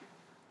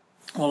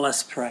Well,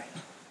 let's pray.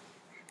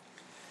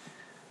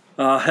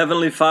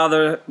 Heavenly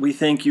Father, we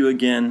thank you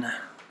again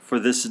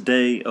for this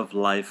day of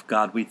life.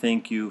 God, we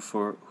thank you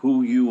for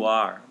who you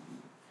are.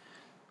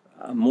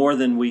 More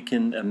than we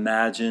can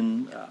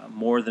imagine,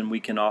 more than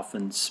we can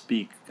often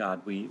speak,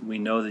 God. We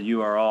know that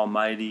you are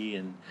almighty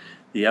and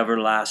the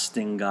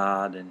everlasting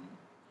God, and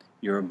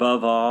you're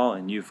above all,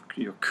 and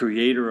you're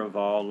creator of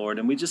all, Lord.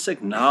 And we just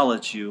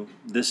acknowledge you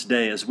this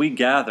day as we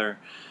gather.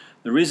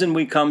 The reason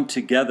we come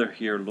together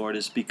here, Lord,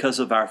 is because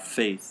of our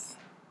faith.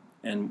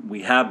 And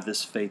we have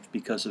this faith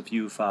because of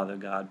you, Father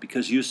God,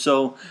 because you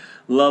so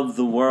loved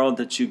the world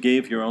that you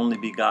gave your only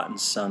begotten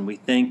Son. We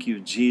thank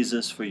you,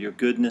 Jesus, for your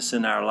goodness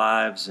in our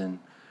lives and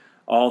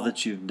all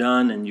that you've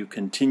done and you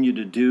continue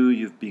to do.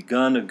 You've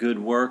begun a good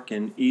work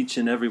in each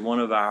and every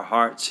one of our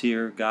hearts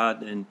here,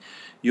 God, and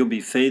you'll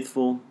be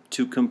faithful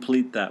to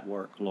complete that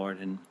work, Lord.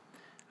 And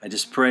I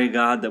just pray,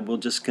 God, that we'll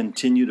just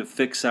continue to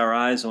fix our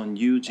eyes on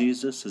you,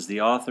 Jesus, as the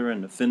author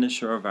and the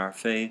finisher of our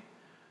faith.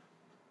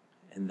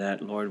 And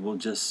that, Lord, we'll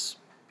just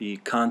be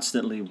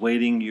constantly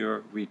waiting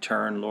your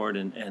return, Lord,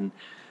 and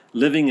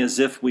living as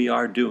if we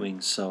are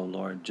doing so,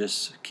 Lord,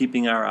 just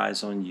keeping our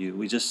eyes on you.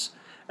 We just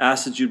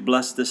ask that you'd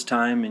bless this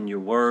time in your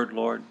word,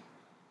 Lord.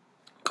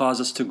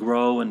 Cause us to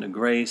grow in the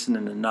grace and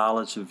in the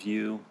knowledge of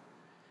you.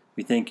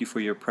 We thank you for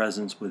your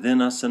presence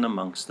within us and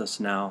amongst us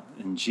now.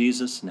 In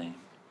Jesus' name,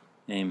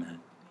 amen.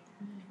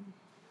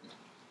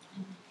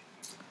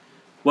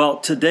 Well,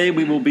 today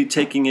we will be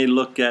taking a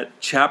look at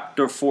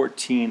chapter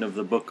 14 of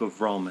the book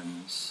of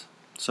Romans.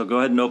 So go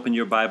ahead and open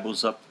your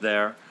Bibles up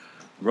there.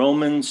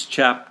 Romans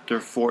chapter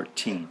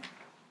 14.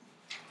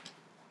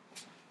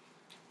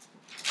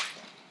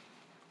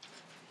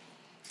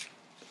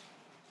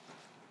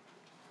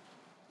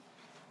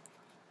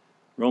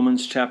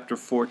 Romans chapter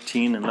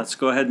 14, and let's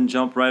go ahead and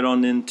jump right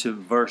on into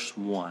verse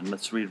 1.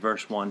 Let's read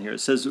verse 1 here. It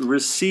says,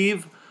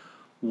 "Receive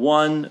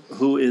one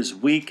who is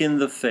weak in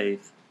the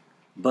faith,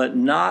 but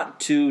not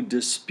to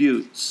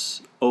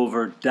disputes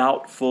over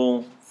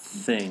doubtful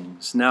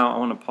things." Now, I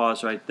want to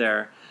pause right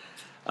there.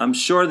 I'm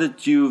sure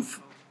that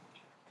you've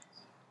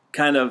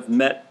kind of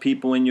met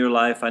people in your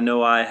life, I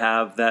know I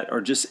have, that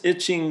are just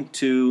itching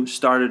to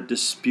start a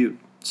dispute.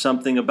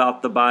 Something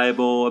about the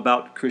Bible,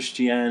 about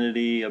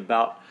Christianity,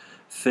 about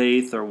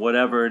faith, or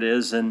whatever it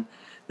is. And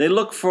they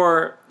look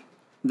for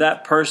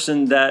that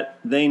person that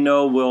they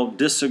know will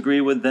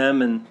disagree with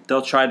them, and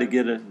they'll try to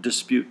get a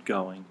dispute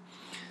going.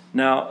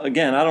 Now,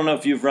 again, I don't know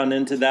if you've run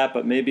into that,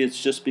 but maybe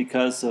it's just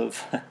because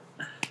of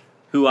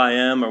who I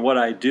am or what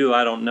I do.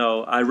 I don't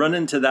know. I run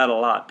into that a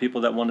lot, people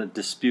that want to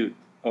dispute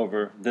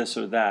over this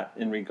or that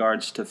in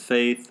regards to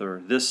faith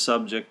or this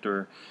subject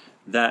or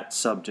that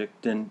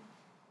subject. And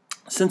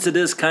since it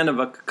is kind of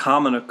a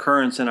common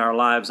occurrence in our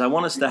lives, I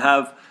want us to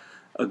have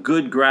a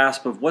good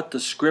grasp of what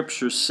the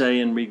scriptures say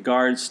in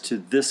regards to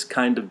this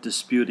kind of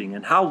disputing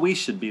and how we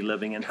should be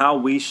living and how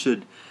we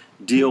should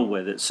deal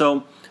with it. So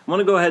I want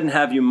to go ahead and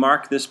have you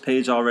mark this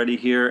page already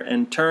here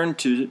and turn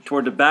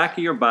toward the back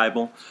of your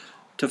Bible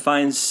to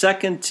find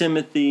 2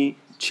 Timothy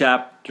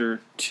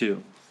chapter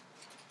 2.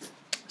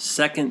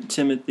 2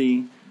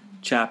 Timothy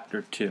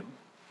chapter 2.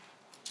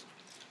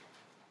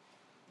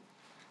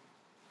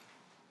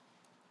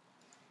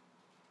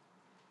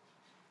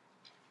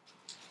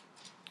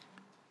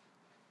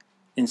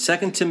 In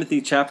 2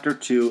 Timothy chapter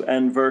 2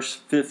 and verse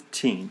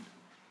 15,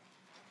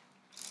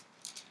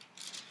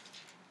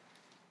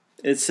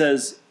 it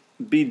says,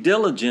 "Be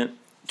diligent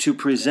to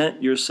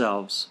present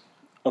yourselves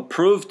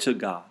approved to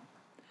God,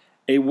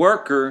 a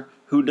worker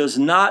who does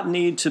not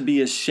need to be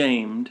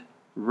ashamed,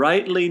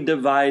 rightly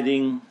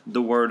dividing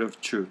the word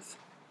of truth."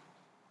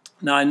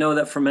 Now, I know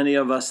that for many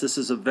of us, this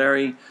is a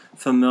very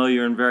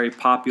familiar and very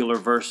popular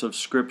verse of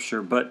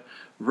Scripture, but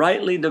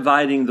rightly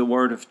dividing the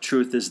word of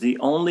truth is the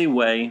only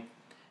way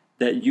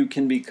that you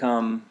can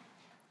become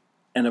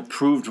an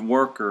approved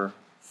worker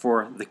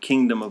for the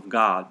kingdom of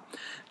God.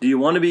 Do you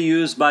want to be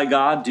used by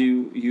God?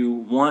 Do you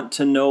want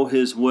to know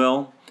His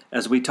will?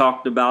 As we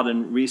talked about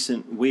in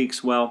recent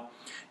weeks, well,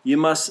 you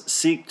must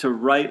seek to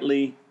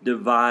rightly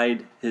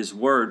divide His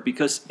word,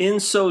 because in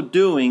so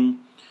doing,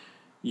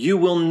 you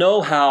will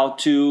know how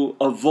to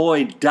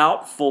avoid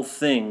doubtful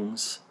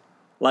things,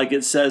 like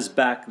it says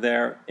back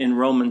there in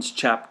Romans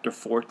chapter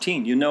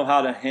 14. You know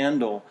how to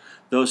handle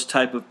those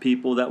type of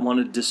people that want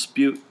to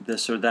dispute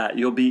this or that.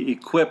 You'll be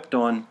equipped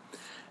on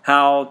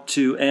how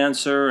to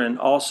answer, and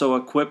also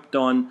equipped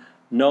on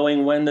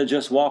knowing when to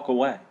just walk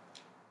away.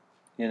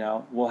 You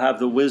know, we'll have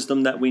the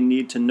wisdom that we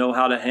need to know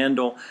how to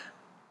handle,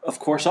 of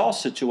course, all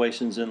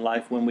situations in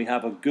life when we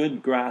have a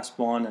good grasp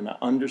on and an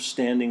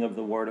understanding of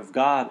the Word of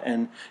God.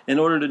 And in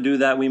order to do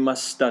that, we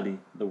must study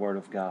the Word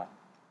of God.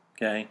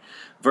 Okay?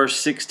 Verse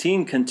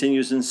 16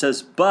 continues and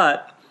says,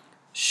 "But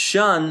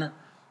shun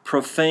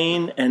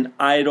profane and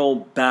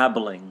idle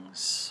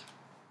babblings,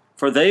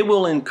 for they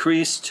will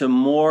increase to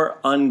more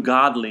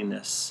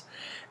ungodliness,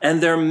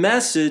 and their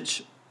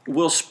message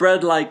will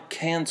spread like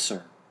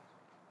cancer.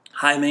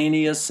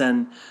 Hymenaeus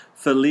and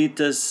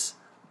Philetus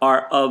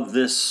are of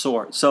this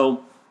sort."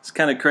 So It's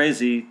kind of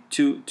crazy.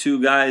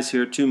 Two guys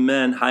here, two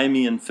men,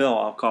 Jaime and Phil,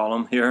 I'll call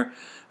them here,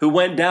 who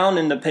went down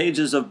in the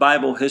pages of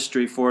Bible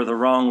history for the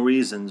wrong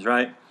reasons,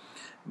 right?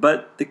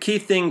 But the key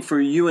thing for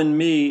you and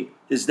me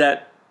is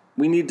that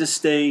we need to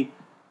stay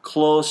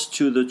close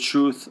to the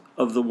truth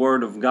of the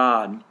Word of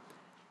God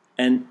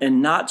and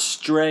not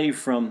stray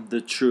from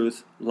the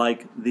truth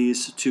like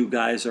these two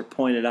guys are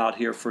pointed out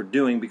here for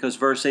doing, because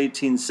verse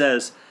 18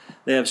 says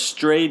they have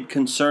strayed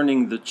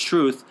concerning the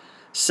truth,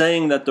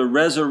 saying that the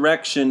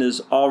resurrection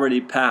is already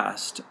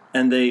past,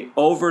 and they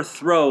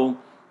overthrow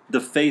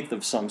the faith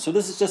of some. So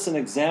this is just an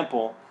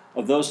example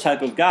of those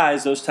type of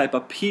guys, those type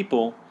of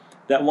people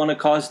that want to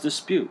cause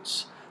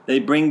disputes. They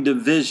bring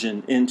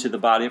division into the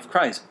body of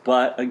Christ.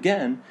 But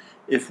again,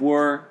 if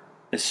we're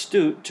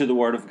astute to the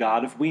Word of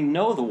God, if we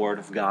know the Word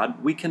of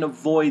God, we can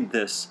avoid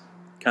this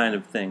kind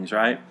of things,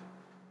 right?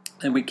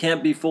 And we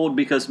can't be fooled,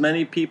 because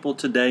many people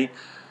today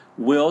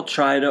will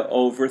try to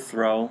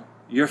overthrow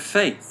your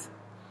faith.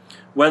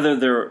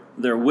 Whether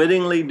they're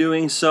wittingly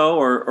doing so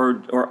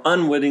or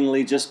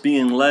unwittingly just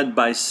being led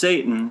by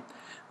Satan,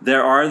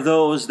 there are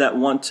those that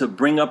want to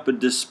bring up a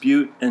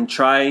dispute and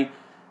try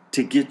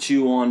to get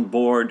you on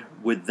board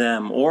with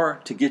them, or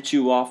to get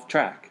you off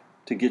track,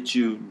 to get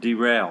you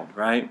derailed,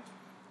 right?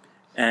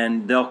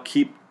 And they'll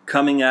keep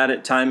coming at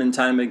it time and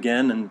time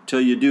again until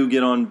you do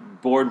get on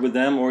board with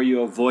them, or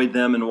you avoid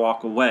them and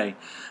walk away.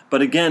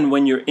 But again,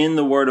 when you're in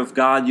the Word of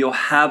God, you'll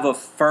have a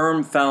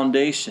firm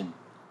foundation.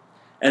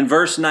 And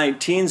verse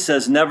 19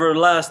 says,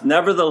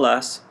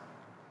 Nevertheless,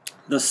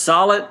 the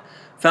solid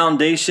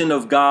foundation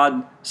of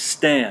God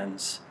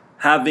stands,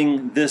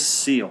 having this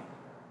seal.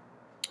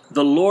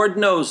 The Lord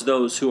knows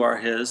those who are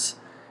His,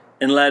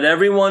 and let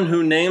everyone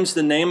who names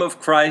the name of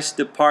Christ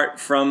depart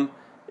from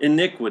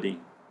iniquity.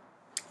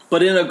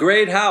 But in a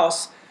great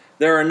house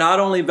there are not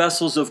only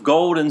vessels of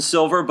gold and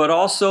silver, but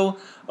also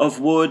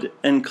of wood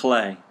and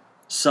clay,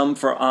 some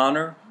for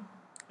honor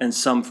and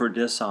some for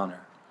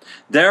dishonor.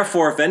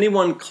 Therefore, if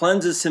anyone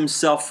cleanses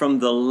himself from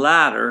the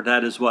latter,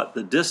 that is what?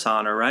 The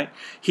dishonor, right?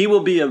 He will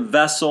be a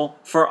vessel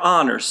for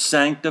honor,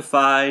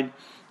 sanctified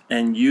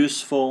and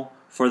useful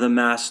for the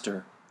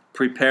master,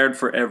 prepared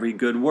for every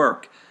good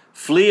work.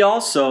 Flee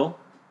also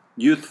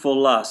youthful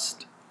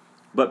lust,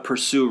 but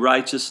pursue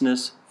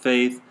righteousness,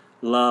 faith,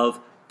 love,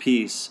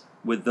 peace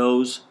with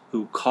those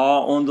who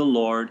call on the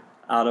Lord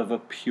out of a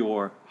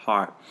pure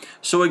heart.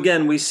 So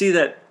again, we see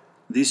that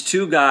these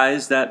two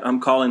guys that I'm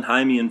calling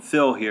Jaime and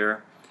Phil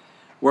here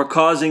were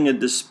causing a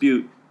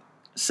dispute,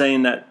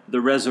 saying that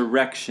the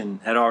resurrection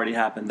had already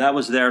happened. That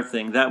was their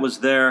thing. That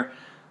was their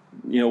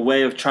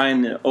way of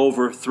trying to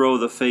overthrow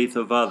the faith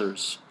of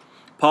others.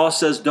 Paul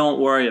says, don't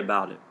worry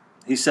about it.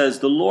 He says,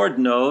 the Lord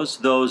knows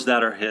those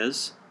that are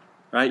His,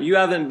 right? You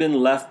haven't been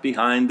left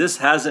behind. This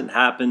hasn't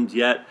happened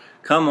yet.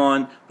 Come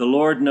on, the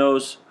Lord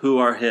knows who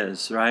are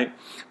His, right?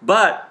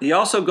 But he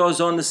also goes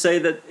on to say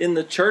that in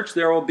the church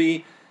there will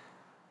be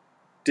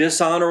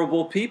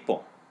dishonorable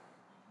people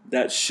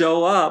that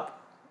show up,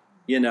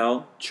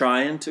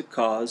 trying to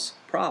cause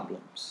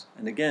problems.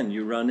 And again,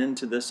 you run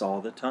into this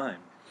all the time.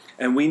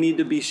 And we need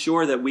to be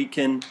sure that we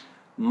can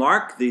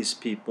mark these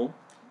people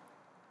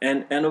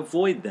and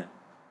avoid them,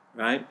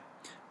 right?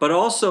 But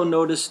also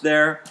notice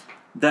there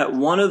that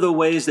one of the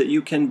ways that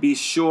you can be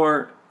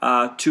sure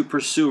to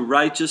pursue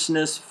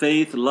righteousness,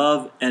 faith,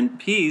 love, and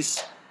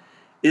peace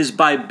is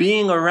by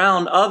being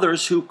around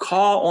others who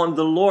call on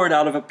the Lord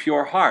out of a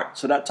pure heart.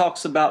 So that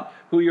talks about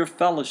who you're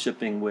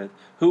fellowshipping with,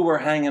 who we're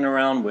hanging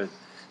around with.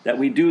 That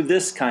we do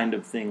this kind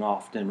of thing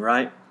often,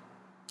 right?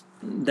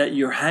 That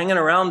you're hanging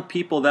around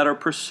people that are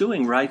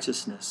pursuing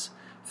righteousness,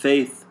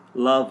 faith,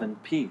 love,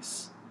 and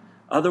peace.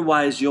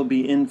 Otherwise, you'll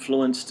be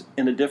influenced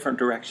in a different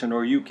direction,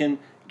 or you can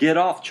get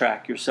off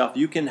track yourself.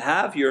 You can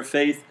have your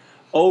faith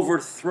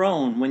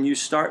overthrown when you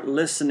start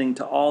listening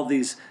to all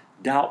these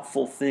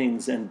doubtful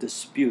things and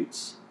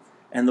disputes.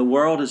 And the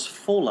world is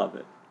full of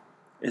it.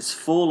 It's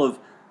full of,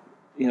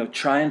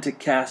 trying to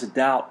cast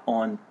doubt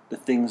on the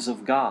things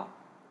of God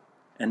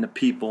and the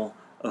people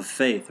of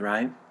faith,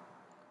 right?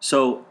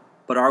 So,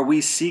 but are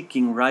we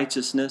seeking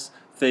righteousness,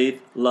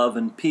 faith, love,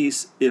 and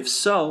peace? If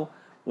so,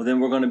 well,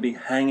 then we're going to be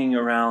hanging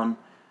around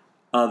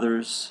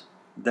others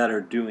that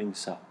are doing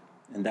so.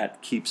 And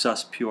that keeps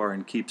us pure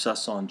and keeps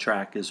us on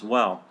track as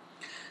well.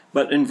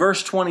 But in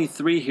verse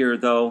 23 here,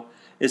 though,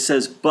 it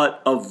says,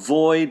 but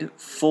avoid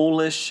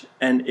foolish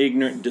and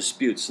ignorant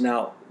disputes.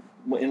 Now,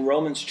 in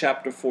Romans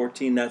chapter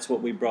 14, that's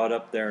what we brought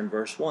up there in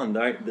verse 1,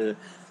 right? The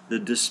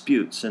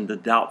disputes and the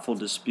doubtful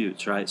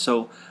disputes, right?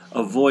 So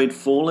avoid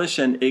foolish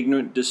and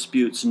ignorant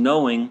disputes,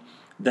 knowing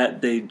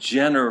that they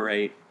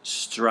generate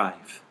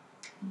strife.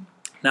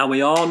 Now,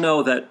 we all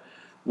know that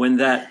when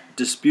that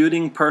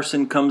disputing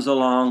person comes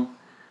along,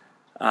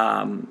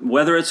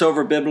 whether it's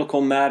over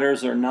biblical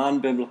matters or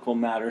non-biblical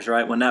matters,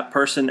 right? When that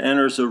person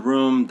enters a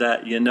room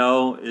that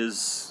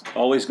is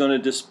always going to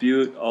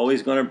dispute,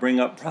 always going to bring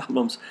up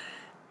problems,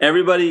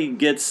 everybody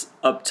gets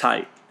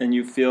uptight, and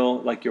you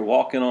feel like you're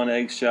walking on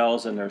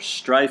eggshells, and there's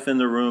strife in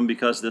the room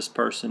because this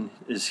person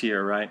is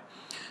here, right?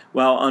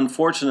 Well,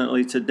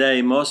 unfortunately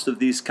today, most of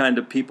these kind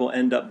of people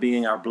end up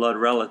being our blood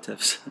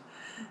relatives.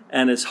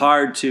 And it's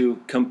hard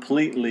to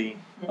completely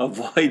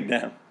avoid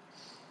them,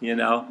 you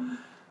know.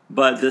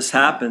 But this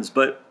happens.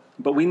 But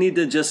we need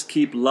to just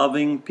keep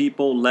loving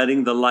people,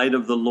 letting the light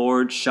of the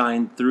Lord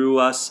shine through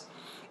us,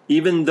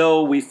 even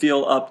though we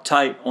feel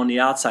uptight on the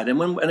outside.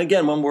 And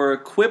again, when we're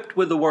equipped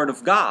with the Word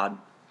of God,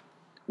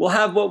 we'll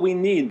have what we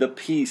need, the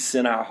peace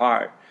in our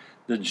heart,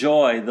 the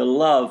joy, the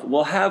love.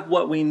 We'll have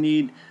what we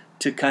need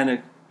to kind of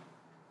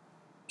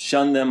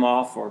shun them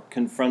off or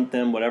confront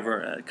them,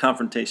 whatever.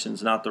 Confrontation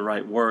is not the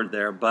right word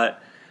there,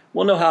 but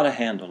we'll know how to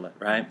handle it,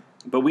 right?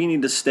 But we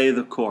need to stay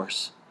the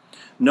course,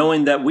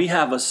 knowing that we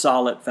have a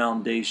solid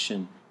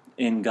foundation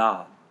in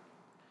God,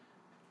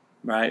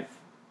 right?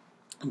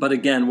 But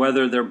again,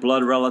 whether they're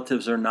blood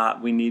relatives or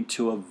not, we need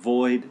to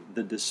avoid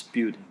the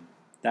disputing.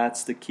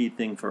 That's the key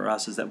thing for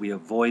us, is that we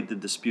avoid the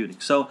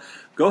disputing. So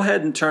go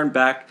ahead and turn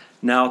back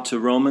now to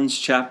Romans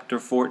chapter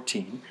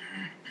 14.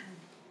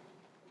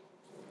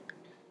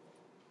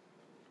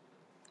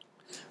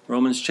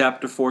 Romans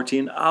chapter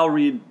 14. I'll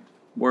read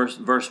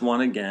verse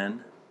 1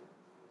 again.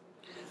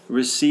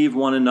 Receive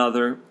one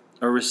another,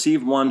 or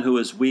receive one who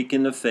is weak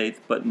in the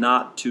faith, but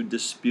not to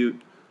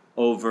dispute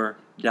over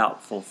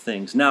doubtful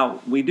things.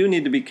 Now, we do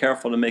need to be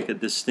careful to make a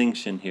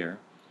distinction here.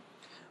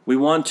 We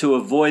want to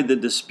avoid the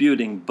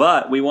disputing,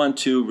 but we want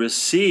to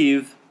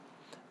receive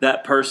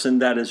that person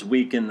that is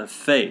weak in the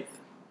faith.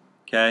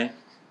 Okay?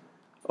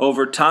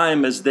 Over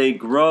time, as they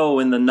grow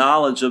in the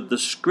knowledge of the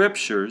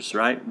Scriptures,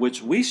 right,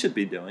 which we should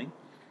be doing,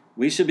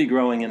 we should be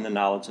growing in the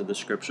knowledge of the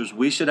Scriptures.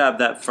 We should have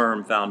that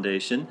firm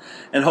foundation.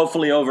 And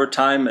hopefully over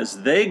time,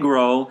 as they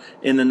grow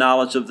in the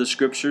knowledge of the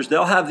Scriptures,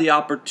 they'll have the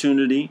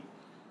opportunity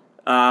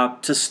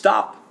to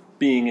stop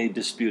being a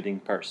disputing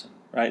person,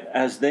 right,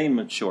 as they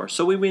mature.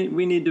 So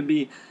we need to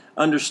be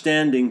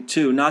understanding,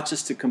 too, not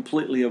just to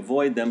completely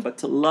avoid them, but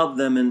to love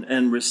them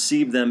and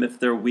receive them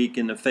if they're weak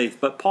in the faith.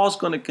 But Paul's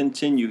going to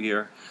continue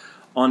here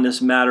on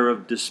this matter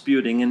of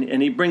disputing,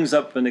 and he brings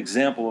up an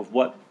example of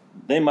what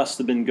they must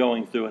have been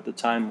going through at the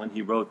time when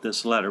he wrote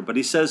this letter. But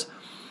he says,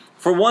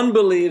 "For one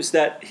believes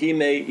that he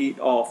may eat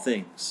all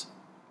things,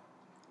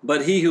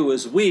 but he who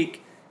is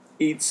weak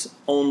eats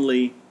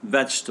only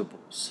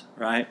vegetables,"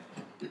 right?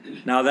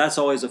 Now that's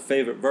always a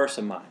favorite verse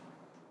of mine,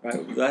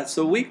 right? That's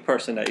the weak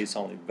person that eats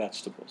only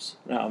vegetables.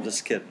 No, I'm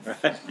just kidding,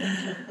 right?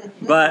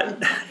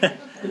 But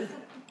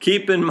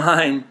keep in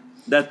mind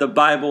that the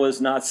Bible is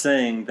not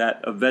saying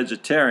that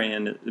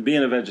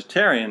being a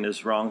vegetarian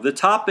is wrong. The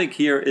topic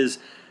here is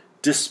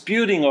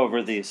disputing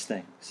over these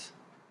things.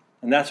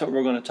 And that's what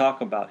we're going to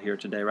talk about here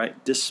today,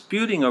 right?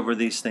 Disputing over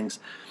these things.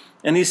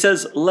 And he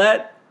says,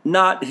 let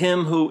not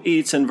him who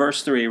eats, in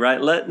verse 3,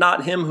 right? Let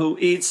not him who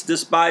eats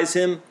despise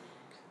him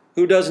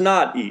who does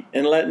not eat.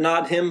 And let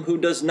not him who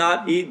does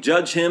not eat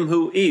judge him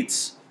who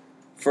eats,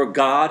 for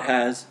God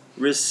has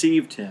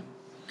received him.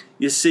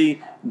 You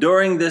see,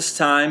 during this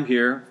time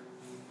here,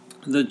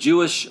 the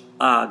Jewish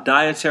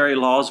dietary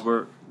laws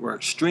were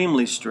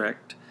extremely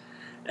strict.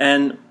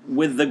 And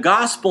with the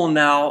gospel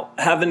now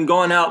having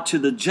gone out to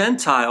the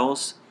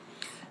Gentiles,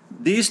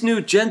 these new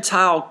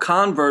Gentile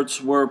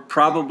converts were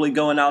probably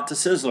going out to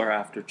Sizzler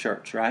after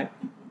church, right?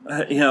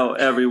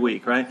 Every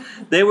week, right?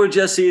 They were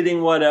just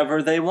eating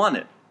whatever they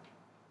wanted.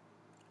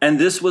 And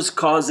this was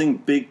causing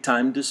big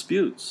time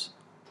disputes,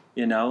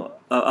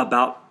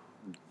 about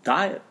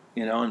diet,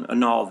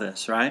 and all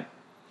this, right?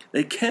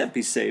 They can't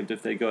be saved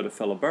if they go to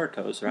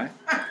Filiberto's, right?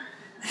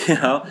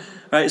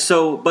 Right?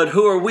 So, but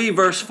who are we,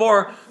 verse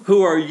 4,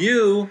 who are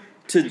you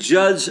to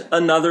judge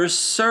another's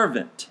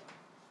servant?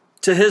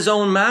 To his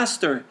own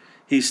master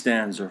he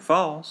stands or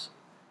falls.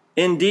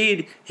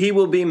 Indeed, he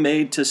will be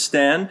made to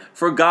stand,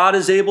 for God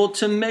is able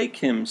to make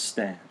him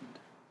stand.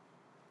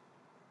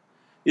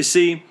 You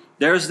see,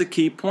 there's the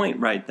key point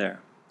right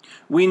there.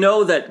 We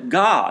know that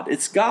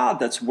it's God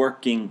that's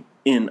working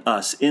in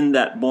us, in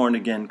that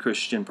born-again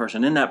Christian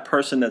person, in that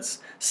person that's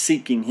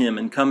seeking him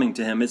and coming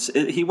to him.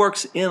 He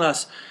works in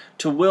us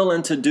to will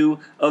and to do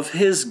of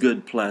his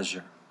good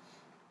pleasure.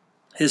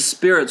 His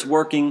Spirit's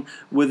working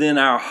within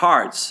our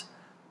hearts,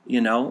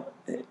 in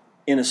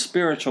a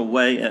spiritual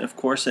way, and of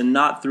course, and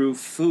not through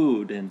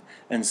food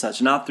and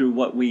such, not through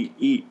what we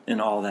eat and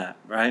all that,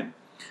 right?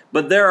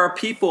 But there are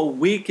people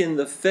weak in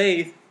the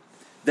faith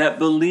that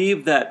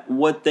believe that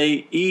what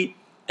they eat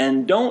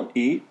and don't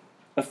eat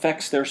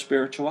affects their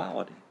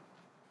spirituality.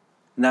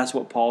 And that's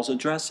what Paul's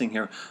addressing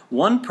here.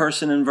 One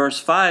person in verse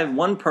 5,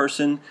 one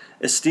person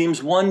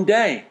esteems one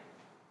day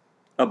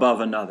above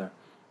another.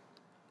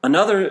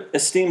 Another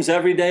esteems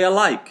every day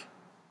alike.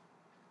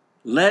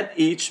 Let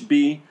each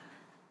be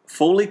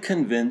fully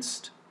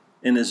convinced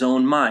in his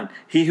own mind.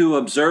 He who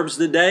observes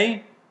the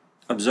day,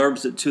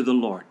 observes it to the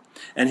Lord.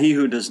 And he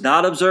who does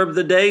not observe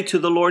the day, to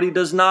the Lord he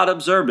does not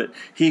observe it.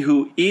 He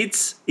who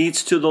eats,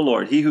 eats to the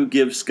Lord. He who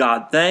gives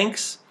God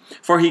thanks,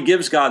 for he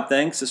gives God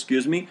thanks,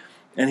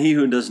 and he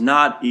who does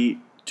not eat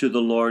to the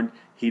Lord,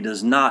 he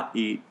does not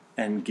eat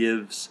and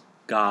gives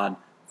God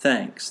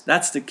thanks.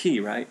 That's the key,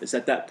 right? Is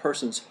that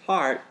person's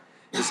heart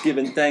is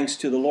giving thanks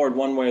to the Lord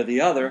one way or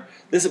the other.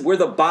 We're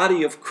the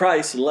body of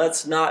Christ.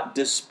 Let's not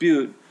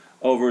dispute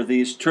over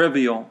these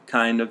trivial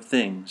kind of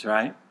things,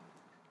 right?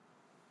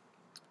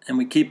 And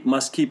we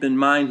must keep in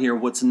mind here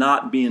what's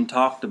not being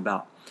talked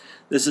about.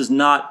 This is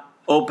not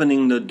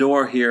opening the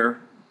door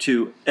here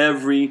to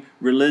every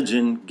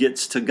religion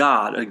gets to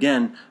God.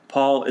 Again,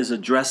 Paul is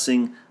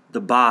addressing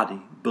the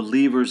body,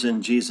 believers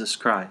in Jesus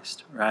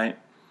Christ, right?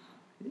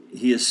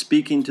 He is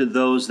speaking to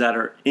those that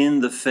are in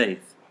the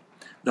faith.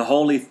 The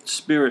Holy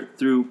Spirit,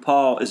 through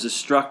Paul, is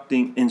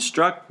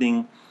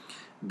instructing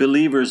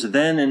believers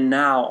then and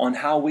now on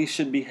how we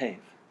should behave,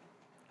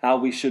 how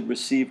we should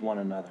receive one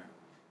another,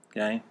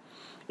 okay?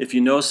 If you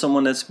know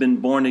someone that's been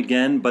born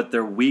again, but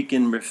they're weak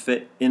in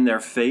their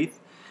faith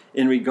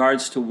in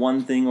regards to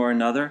one thing or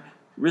another,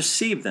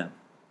 receive them.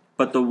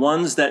 But the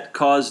ones that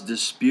cause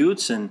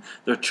disputes and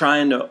they're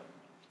trying to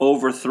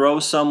overthrow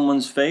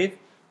someone's faith,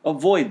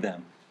 avoid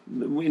them.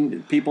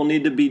 People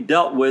need to be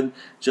dealt with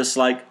just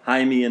like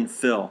Jaime and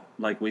Phil,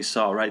 like we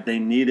saw, right? They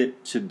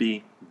needed to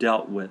be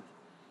dealt with.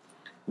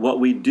 What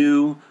we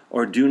do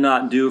or do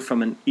not do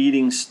from an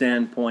eating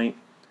standpoint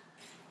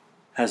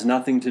has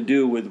nothing to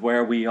do with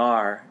where we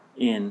are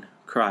in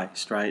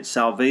Christ, right?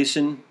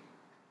 Salvation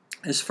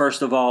is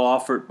first of all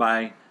offered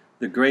by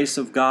the grace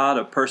of God.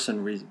 A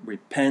person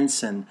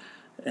repents and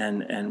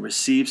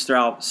receives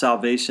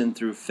salvation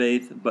through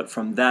faith. But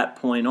from that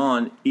point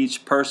on,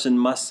 each person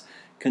must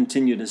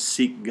continue to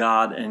seek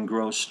God and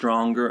grow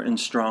stronger and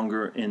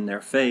stronger in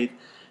their faith.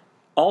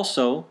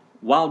 Also,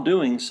 while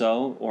doing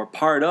so, or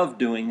part of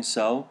doing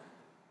so,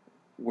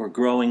 we're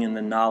growing in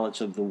the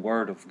knowledge of the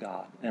Word of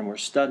God, and we're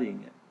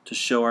studying it to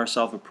show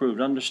ourselves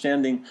approved,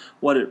 understanding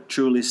what it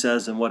truly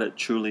says and what it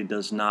truly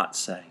does not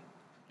say.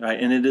 Right?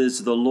 And it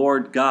is the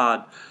Lord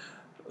God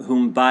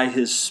whom by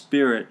His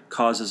Spirit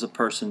causes a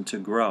person to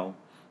grow,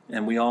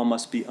 and we all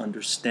must be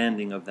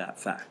understanding of that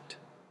fact.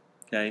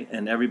 Okay?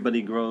 And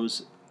everybody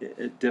grows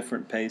at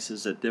different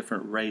paces, at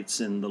different rates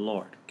in the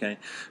Lord. Okay?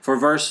 For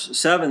verse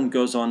 7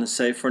 goes on to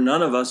say, "For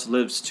none of us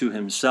lives to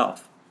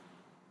himself,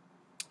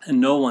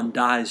 and no one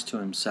dies to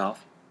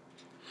himself.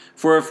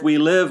 For if we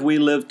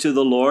live to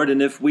the Lord,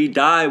 and if we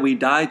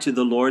die to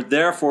the Lord.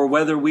 Therefore,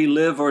 whether we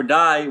live or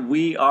die,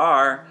 we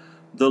are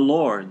the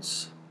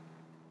Lord's."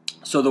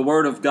 So the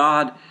Word of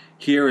God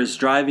here is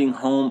driving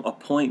home a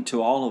point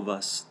to all of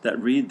us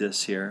that read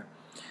this here.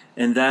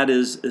 And that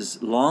is,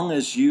 as long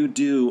as you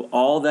do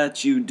all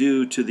that you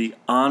do to the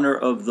honor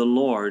of the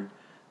Lord,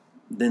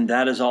 then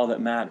that is all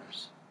that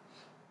matters.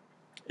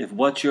 If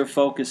what you're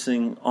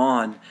focusing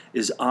on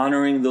is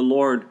honoring the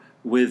Lord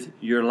with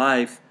your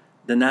life,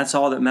 then that's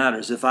all that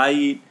matters. If I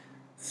eat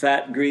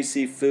fat,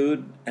 greasy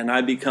food and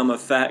I become a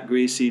fat,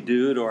 greasy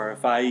dude, or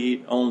if I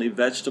eat only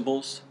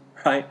vegetables,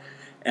 right,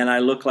 and I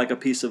look like a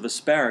piece of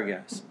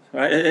asparagus,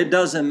 right, it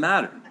doesn't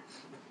matter.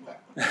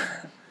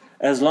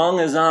 As long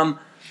as I'm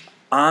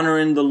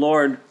honoring the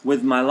Lord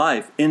with my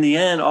life. In the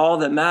end, all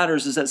that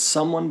matters is that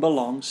someone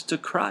belongs to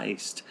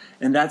Christ.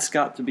 And that's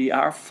got to be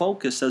our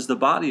focus as the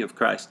body of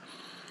Christ.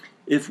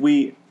 If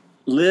we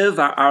live,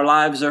 our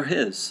lives are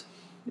His.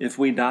 If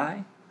we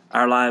die,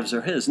 our lives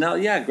are His. Now,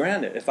 yeah,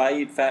 granted, if I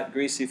eat fat,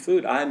 greasy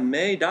food, I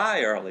may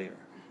die earlier.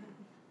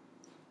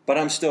 But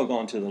I'm still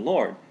going to the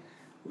Lord.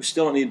 We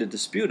still don't need to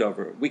dispute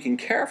over it. We can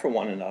care for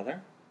one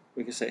another.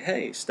 We can say,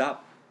 hey,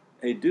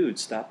 dude,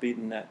 stop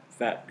eating that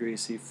fat,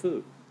 greasy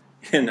food.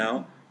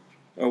 Or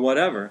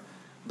whatever.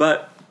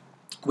 But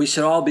we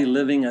should all be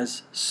living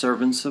as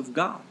servants of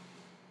God,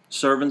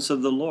 servants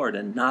of the Lord,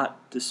 and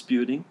not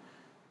disputing,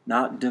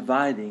 not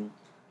dividing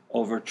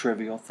over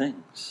trivial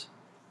things.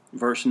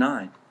 Verse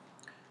 9,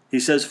 he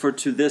says, "For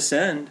to this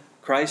end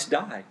Christ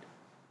died,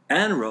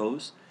 and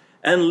rose,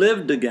 and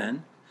lived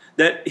again,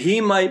 that He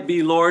might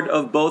be Lord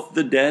of both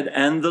the dead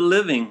and the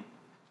living.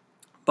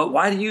 But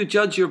why do you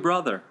judge your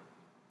brother?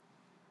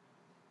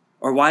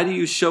 Or why do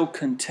you show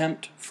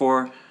contempt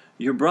for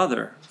your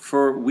brother?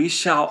 For we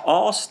shall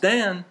all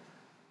stand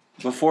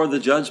before the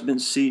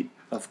judgment seat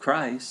of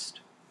Christ."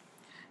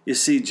 You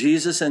see,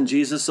 Jesus and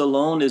Jesus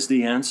alone is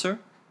the answer,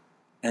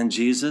 and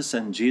Jesus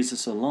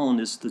alone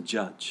is the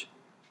judge.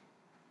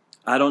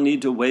 I don't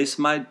need to waste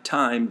my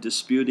time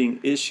disputing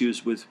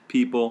issues with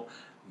people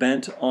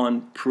bent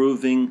on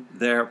proving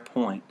their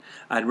point.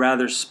 I'd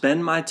rather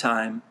spend my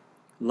time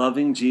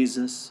loving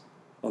Jesus,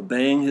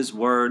 obeying His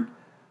word,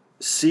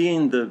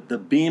 seeing the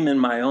beam in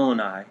my own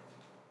eye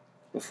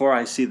before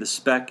I see the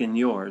speck in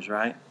yours,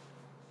 right?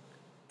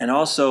 And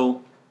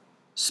also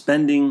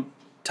spending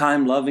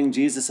time loving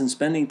Jesus and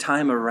spending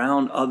time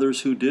around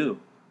others who do.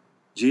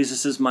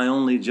 Jesus is my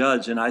only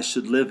judge, and I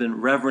should live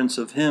in reverence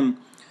of Him,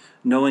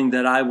 knowing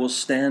that I will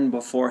stand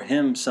before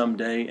Him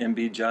someday and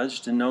be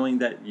judged, and knowing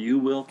that you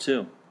will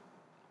too.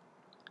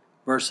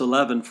 Verse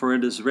 11, "For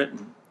it is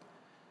written,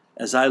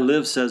 as I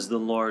live, says the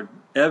Lord,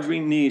 every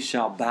knee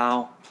shall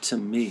bow to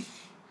me,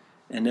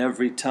 and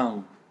every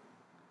tongue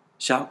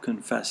shall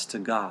confess to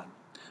God."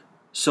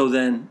 So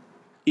then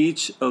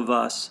each of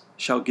us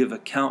shall give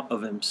account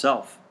of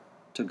himself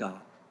to God.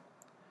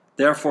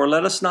 Therefore,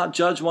 let us not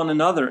judge one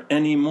another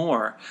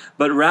anymore,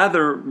 but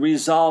rather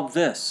resolve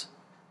this,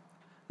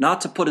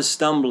 not to put a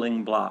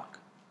stumbling block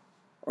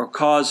or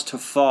cause to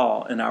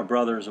fall in our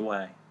brother's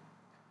way.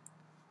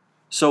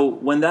 So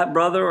when that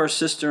brother or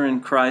sister in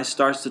Christ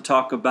starts to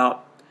talk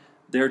about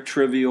their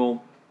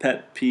trivial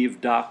pet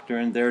peeve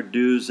doctrine, their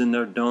do's and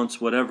their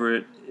don'ts, whatever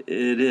it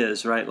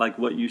is, right? Like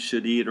what you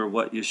should eat or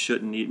what you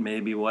shouldn't eat,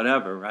 maybe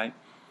whatever, right?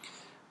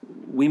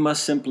 We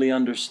must simply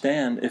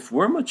understand, if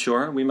we're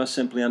mature, we must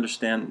simply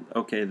understand,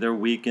 okay, they're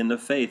weak in the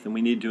faith, and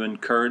we need to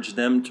encourage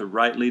them to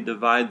rightly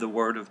divide the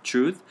word of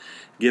truth,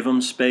 give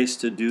them space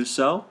to do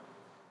so,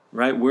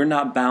 right? We're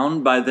not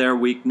bound by their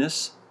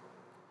weakness,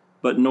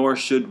 but nor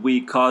should we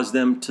cause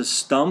them to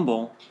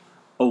stumble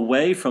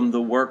away from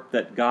the work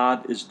that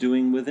God is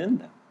doing within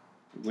them.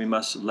 We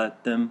must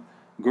let them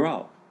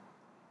grow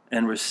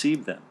and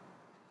receive them,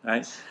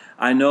 right?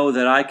 I know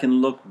that I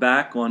can look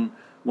back on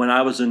when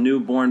I was a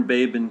newborn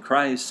babe in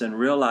Christ and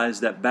realize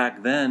that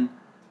back then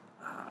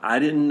I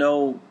didn't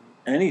know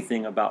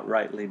anything about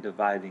rightly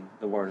dividing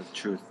the word of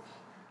truth.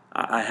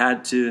 I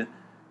had to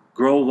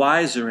grow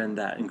wiser in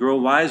that and grow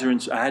wiser,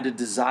 and I had to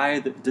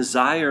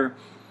desire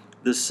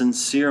the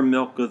sincere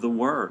milk of the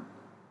word,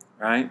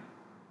 right?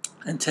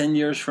 And 10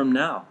 years from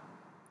now,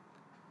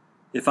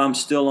 if I'm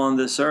still on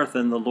this earth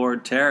and the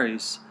Lord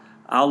tarries,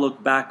 I'll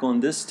look back on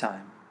this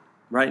time,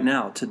 right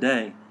now,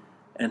 today,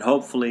 and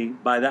hopefully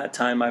by that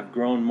time I've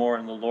grown more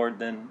in the Lord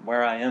than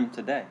where I am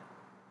today.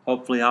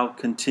 Hopefully I'll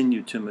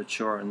continue to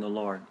mature in the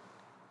Lord.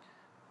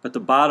 But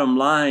the bottom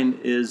line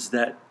is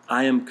that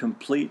I am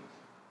complete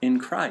in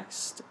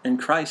Christ,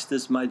 and Christ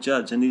is my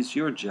judge, and He's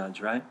your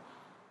judge, right?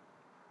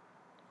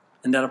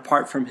 And that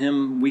apart from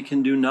Him, we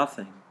can do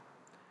nothing.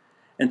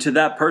 And to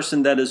that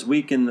person that is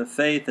weak in the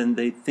faith and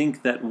they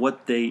think that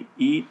what they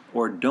eat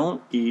or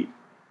don't eat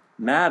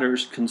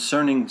matters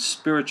concerning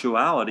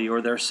spirituality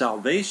or their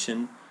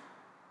salvation,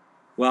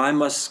 well, I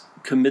must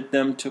commit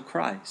them to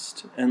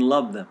Christ and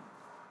love them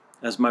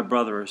as my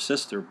brother or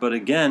sister. But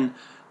again,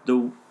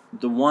 the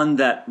one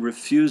that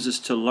refuses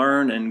to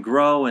learn and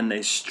grow, and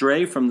they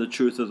stray from the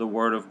truth of the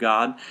Word of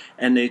God,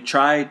 and they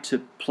try to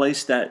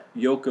place that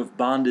yoke of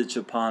bondage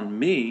upon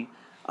me,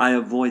 I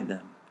avoid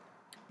them,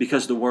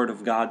 because the Word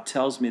of God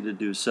tells me to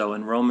do so.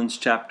 In Romans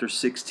chapter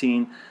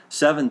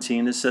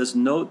 16:17, it says,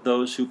 note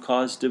those who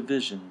cause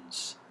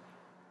divisions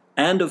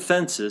and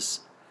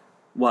offenses.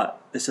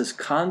 What? It says,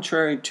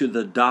 contrary to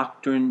the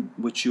doctrine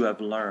which you have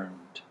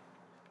learned,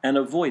 and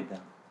avoid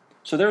them.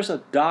 So there's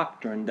a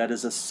doctrine that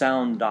is a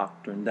sound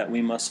doctrine that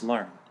we must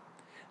learn.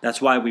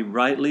 That's why we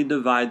rightly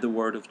divide the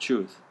word of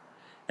truth.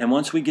 And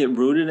once we get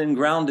rooted and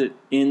grounded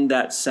in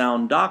that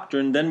sound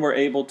doctrine, then we're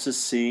able to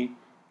see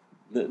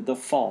the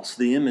false,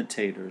 the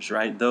imitators,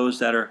 right? Those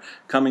that are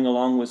coming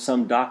along with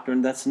some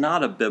doctrine that's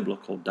not a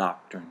biblical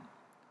doctrine,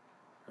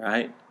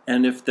 right?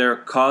 And if they're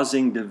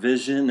causing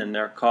division and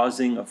they're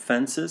causing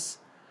offenses,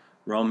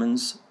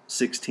 Romans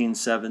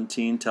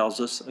 16:17 tells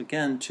us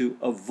again to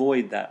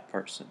avoid that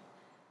person.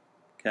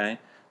 Okay?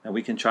 Now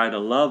we can try to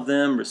love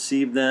them,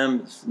 receive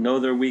them, know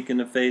they're weak in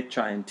the faith,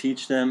 try and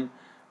teach them,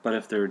 but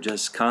if they're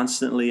just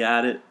constantly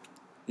at it,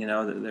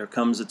 there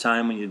comes a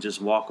time when you just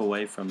walk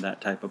away from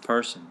that type of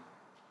person.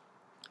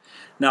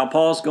 Now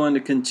Paul's going to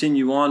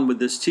continue on with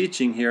this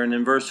teaching here, and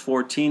in verse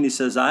 14 he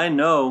says, I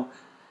know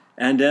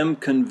and am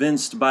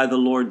convinced by the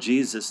Lord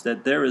Jesus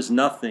that there is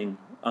nothing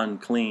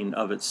unclean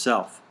of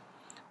itself.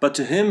 But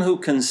to him who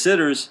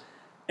considers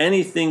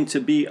anything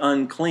to be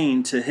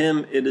unclean, to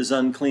him it is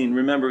unclean.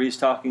 Remember, he's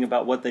talking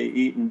about what they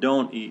eat and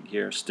don't eat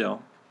here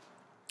still.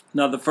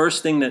 Now, the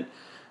first thing that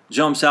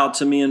jumps out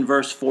to me in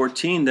verse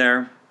 14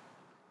 there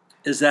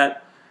is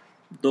that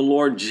the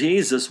Lord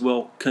Jesus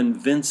will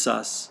convince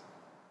us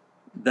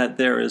that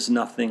there is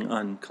nothing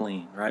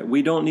unclean, right?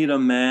 We don't need a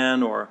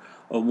man or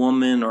a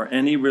woman or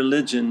any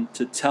religion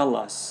to tell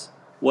us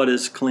what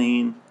is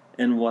clean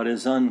and what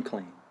is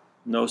unclean.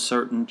 No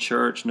certain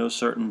church, no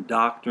certain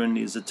doctrine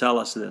needs to tell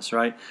us this,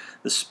 right?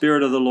 The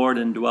Spirit of the Lord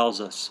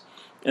indwells us.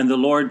 And the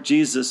Lord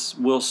Jesus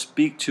will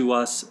speak to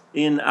us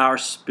in our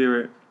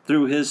spirit,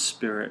 through His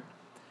Spirit.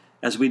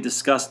 As we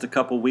discussed a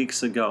couple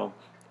weeks ago,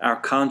 our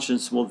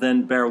conscience will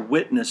then bear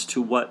witness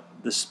to what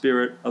the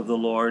Spirit of the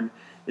Lord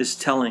is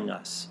telling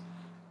us.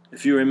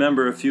 If you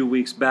remember a few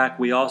weeks back,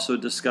 we also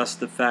discussed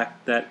the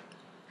fact that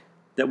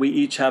we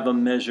each have a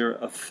measure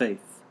of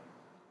faith.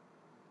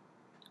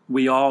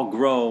 We all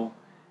grow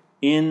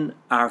in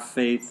our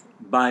faith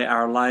by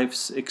our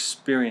life's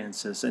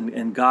experiences.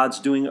 And God's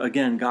doing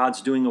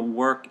a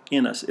work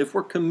in us if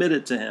we're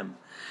committed to Him.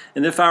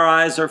 And if our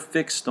eyes are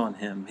fixed on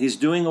Him, He's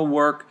doing a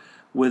work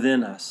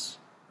within us,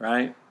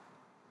 right?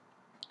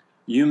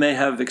 You may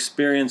have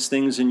experienced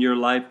things in your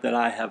life that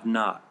I have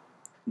not.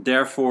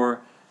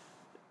 Therefore,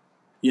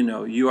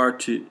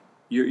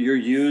 you're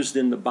used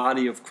in the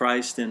body of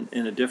Christ in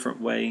a different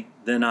way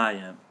than I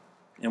am.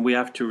 And we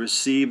have to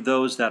receive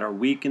those that are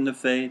weak in the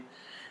faith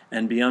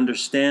and be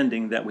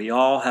understanding that we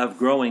all have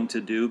growing to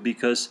do,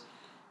 because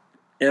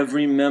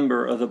every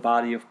member of the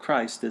body of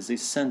Christ is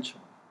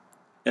essential.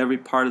 Every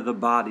part of the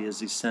body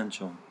is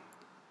essential.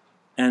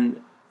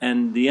 And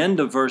And the end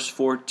of verse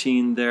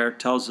 14 there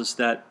tells us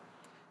that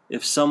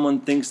if someone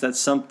thinks that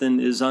something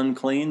is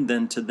unclean,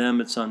 then to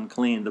them it's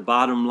unclean. The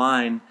bottom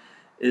line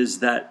is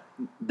that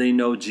they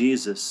know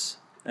Jesus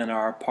and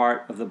are a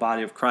part of the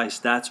body of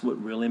Christ. That's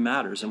what really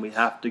matters. And we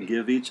have to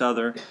give each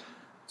other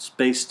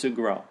space to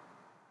grow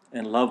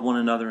and love one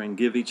another and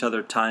give each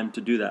other time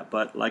to do that.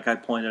 But like I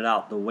pointed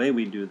out, the way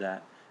we do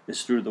that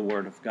is through the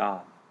Word of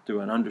God,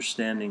 through an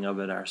understanding of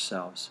it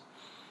ourselves.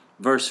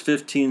 Verse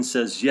 15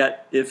 says,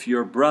 yet if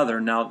your brother,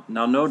 now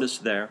notice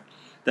there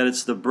that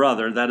it's the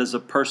brother, that is a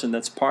person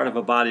that's part of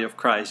a body of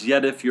Christ.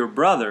 Yet if your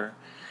brother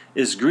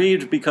is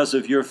grieved because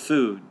of your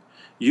food,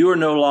 you are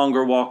no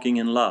longer walking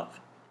in love.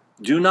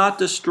 Do not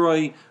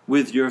destroy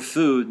with your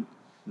food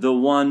the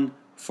one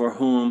for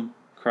whom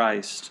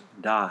Christ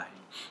died.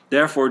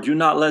 Therefore, do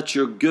not let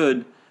your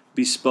good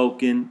be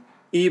spoken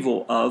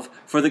evil of,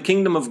 for the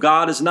kingdom of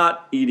God is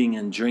not eating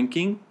and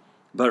drinking,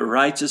 but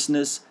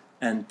righteousness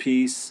and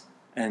peace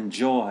and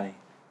joy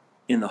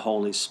in the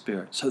Holy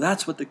Spirit. So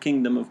that's what the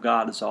kingdom of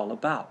God is all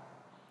about.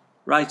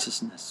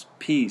 Righteousness,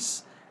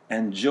 peace,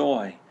 and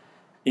joy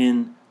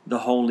in the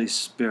Holy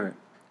Spirit.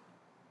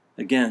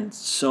 Again,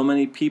 so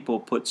many people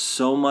put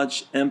so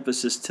much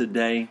emphasis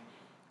today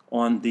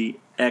on the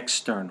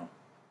external.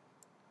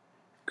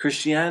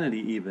 Christianity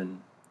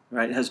even,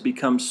 right, has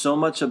become so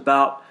much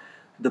about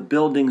the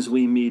buildings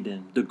we meet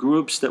in, the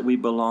groups that we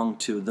belong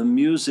to, the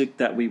music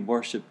that we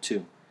worship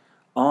to,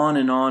 on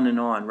and on and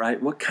on,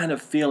 right? What kind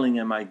of feeling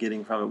am I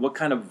getting from it? What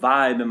kind of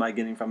vibe am I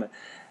getting from it?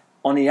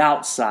 On the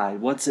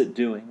outside, what's it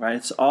doing, right?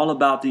 It's all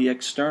about the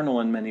external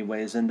in many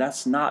ways, and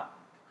that's not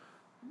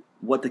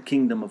what the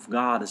kingdom of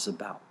God is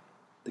about.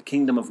 The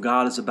kingdom of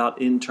God is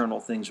about internal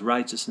things,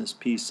 righteousness,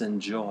 peace,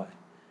 and joy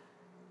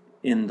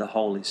in the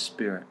Holy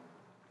Spirit.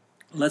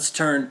 Let's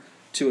turn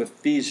to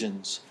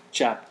Ephesians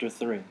chapter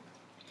 3,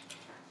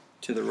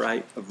 to the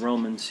right of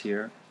Romans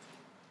here.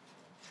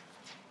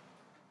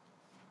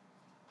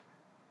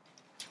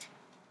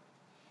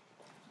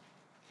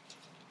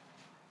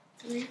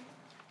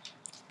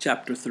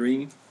 Chapter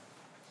 3,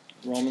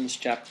 Romans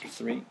chapter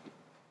 3.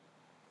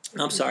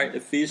 I'm sorry,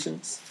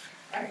 Ephesians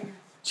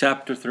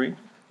chapter 3.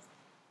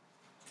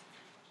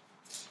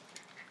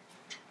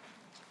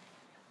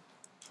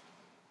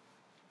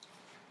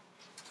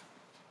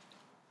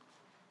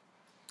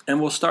 And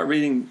we'll start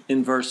reading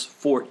in verse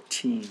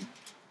 14.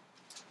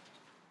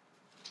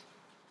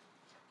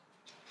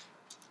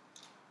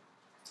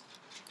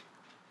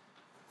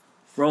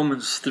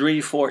 Romans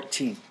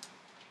 3:14.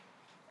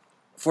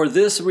 For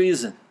this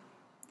reason,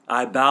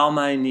 I bow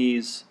my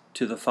knees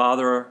to the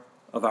Father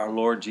of our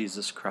Lord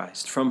Jesus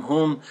Christ, from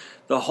whom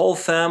the whole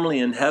family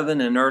in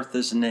heaven and earth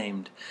is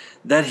named,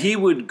 that he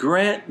would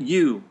grant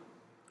you,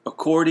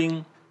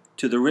 according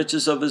to the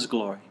riches of his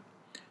glory,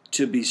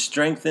 to be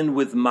strengthened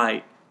with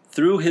might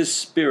through his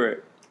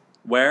Spirit.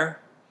 Where?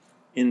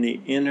 In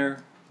the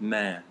inner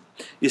man.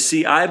 You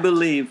see, I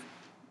believe,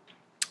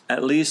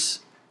 at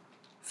least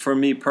for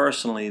me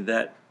personally,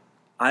 that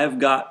I've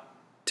got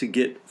to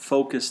get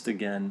focused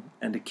again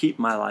and to keep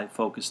my life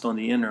focused on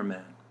the inner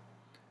man.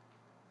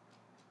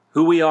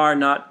 Who we are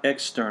not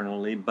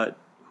externally, but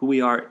who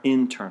we are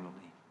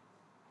internally.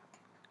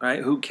 Right?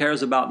 Who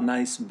cares about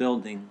nice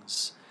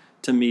buildings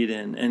to meet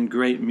in and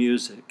great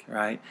music,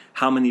 right?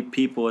 How many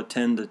people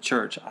attend the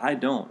church? I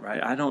don't,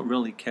 right? I don't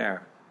really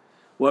care.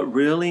 What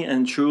really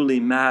and truly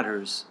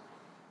matters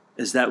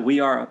is that we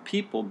are a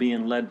people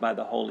being led by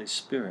the Holy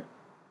Spirit.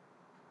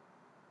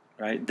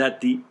 Right? That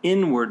the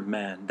inward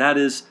man, that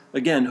is,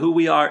 again, who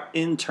we are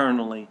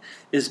internally,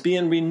 is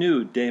being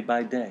renewed day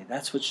by day.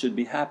 That's what should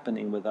be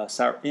happening with us.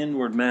 Our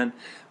inward man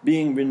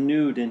being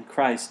renewed in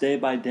Christ day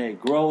by day,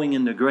 growing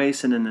in the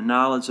grace and in the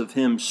knowledge of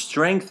him,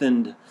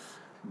 strengthened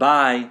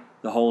by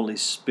the Holy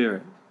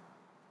Spirit.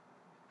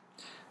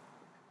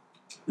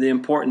 The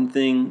important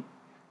thing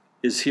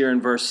is here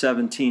in verse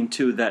 17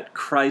 too, that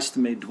Christ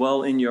may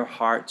dwell in your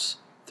hearts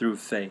through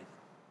faith.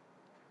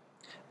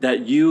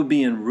 That you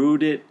being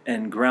rooted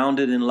and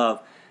grounded in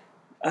love.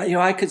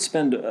 I could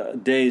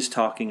spend days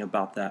talking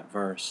about that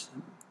verse.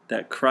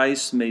 That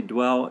Christ may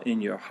dwell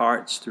in your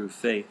hearts through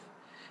faith.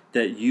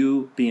 That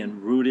you being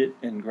rooted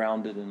and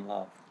grounded in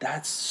love.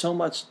 That's so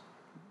much,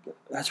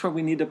 that's where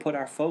we need to put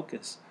our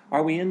focus.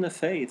 Are we in the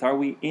faith? Are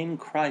we in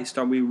Christ?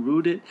 Are we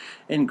rooted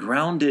and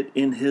grounded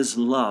in his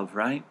love,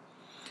 right?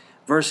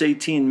 Verse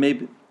 18,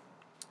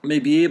 may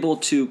be able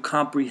to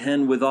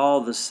comprehend with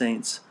all the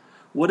saints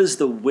what is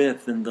the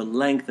width and the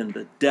length and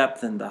the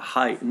depth and the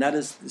height. And that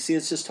is, see,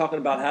 it's just talking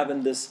about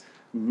having this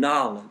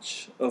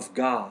knowledge of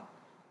God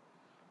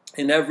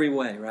in every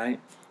way, right?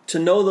 To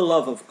know the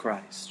love of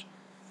Christ,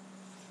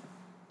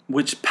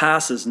 which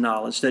passes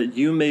knowledge, that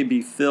you may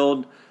be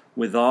filled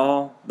with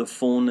all the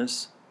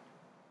fullness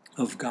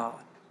of God.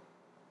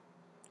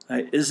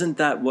 Right? Isn't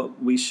that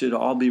what we should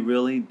all be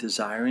really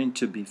desiring,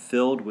 to be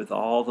filled with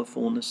all the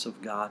fullness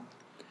of God?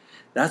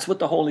 That's what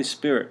the Holy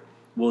Spirit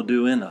will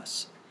do in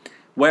us.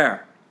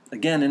 Where?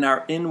 Again, in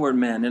our inward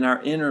man, in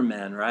our inner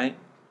man, right?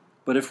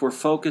 But if we're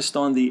focused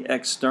on the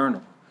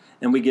external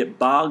and we get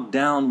bogged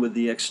down with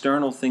the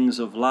external things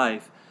of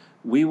life,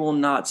 we will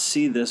not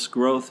see this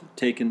growth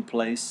taking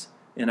place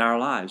in our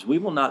lives. We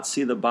will not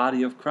see the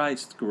body of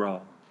Christ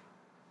grow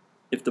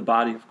if the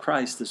body of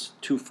Christ is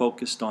too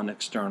focused on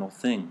external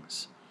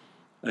things.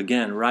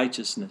 Again,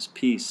 righteousness,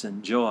 peace,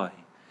 and joy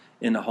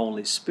in the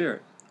Holy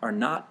Spirit are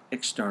not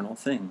external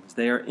things.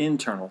 They are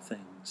internal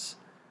things.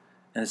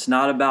 And it's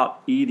not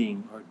about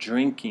eating or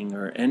drinking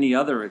or any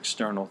other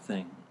external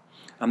thing.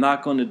 I'm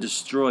not going to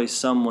destroy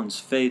someone's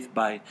faith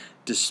by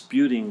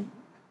disputing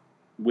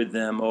with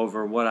them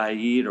over what I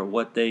eat or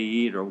what they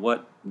eat or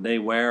what they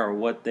wear or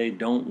what they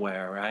don't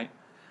wear, right?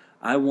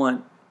 I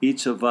want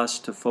each of us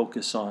to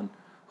focus on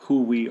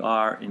who we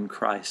are in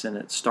Christ, and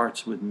it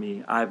starts with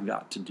me. I've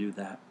got to do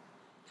that.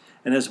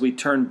 And as we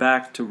turn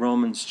back to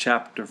Romans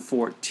chapter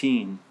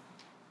 14,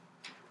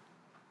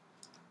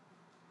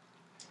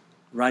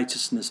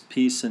 righteousness,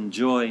 peace, and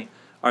joy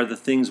are the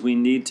things we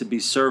need to be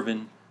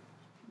serving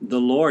the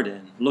Lord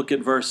in. Look at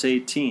verse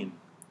 18,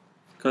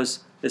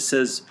 because it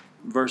says,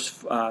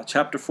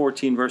 chapter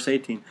 14, verse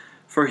 18,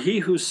 "For he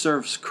who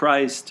serves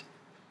Christ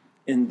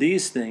in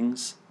these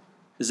things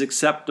is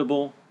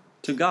acceptable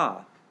to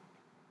God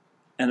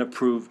and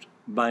approved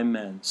by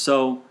men."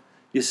 So,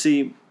 you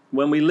see,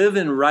 when we live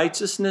in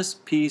righteousness,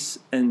 peace,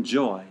 and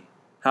joy,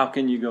 how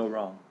can you go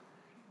wrong?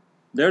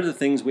 They're the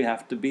things we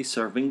have to be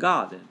serving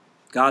God in.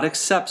 God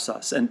accepts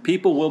us, and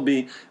people will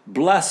be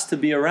blessed to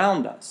be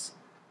around us.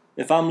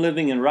 If I'm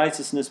living in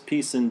righteousness,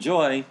 peace, and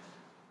joy,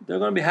 they're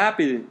going to be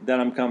happy that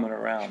I'm coming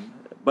around.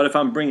 But if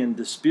I'm bringing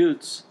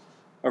disputes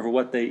over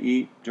what they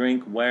eat,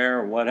 drink,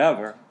 wear, or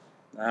whatever,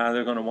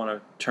 they're going to want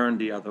to turn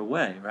the other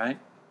way, right?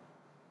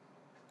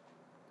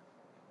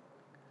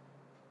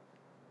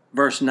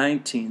 Verse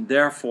 19,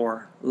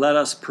 "Therefore, let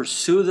us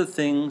pursue the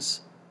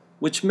things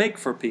which make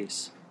for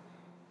peace,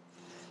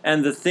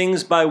 and the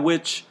things by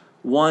which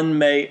one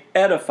may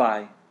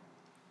edify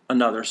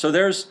another." So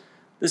this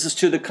is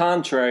to the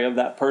contrary of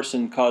that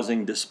person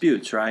causing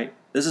disputes, right?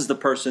 This is the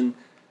person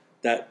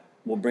that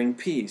will bring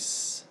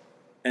peace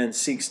and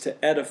seeks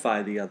to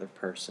edify the other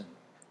person,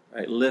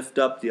 right? Lift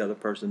up the other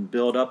person,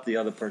 build up the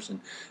other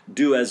person.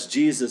 Do as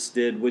Jesus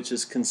did, which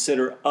is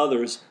consider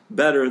others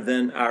better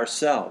than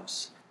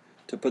ourselves,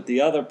 to put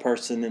the other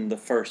person in the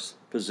first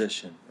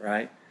position,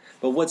 right?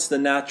 But what's the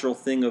natural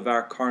thing of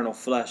our carnal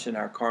flesh and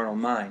our carnal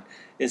mind?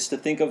 It's to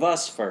think of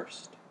us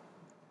first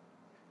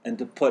and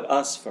to put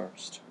us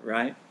first,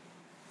 right?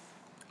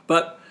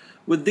 But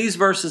with these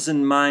verses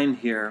in mind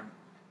here,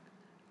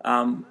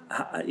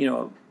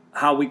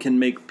 how we can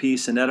make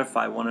peace and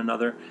edify one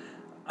another,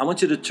 I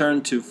want you to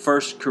turn to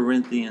 1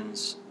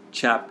 Corinthians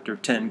chapter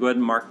 10. Go ahead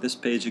and mark this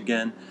page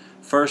again.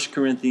 1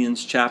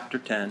 Corinthians chapter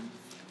 10.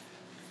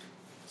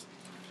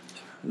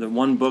 The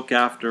one book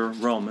after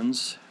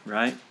Romans,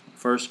 right?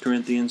 1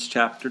 Corinthians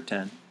chapter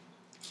 10.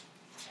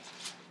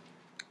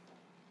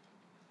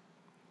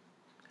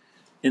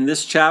 In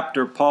this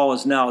chapter, Paul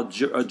is now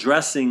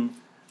addressing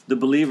the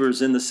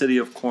believers in the city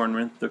of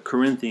Corinth, the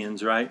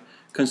Corinthians, right,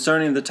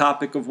 concerning the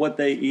topic of what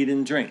they eat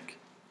and drink.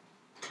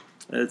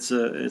 It's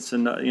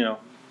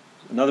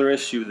another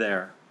issue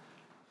there.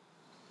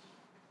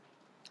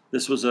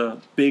 This was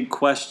a big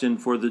question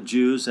for the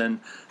Jews, and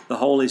the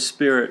Holy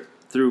Spirit,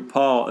 through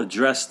Paul,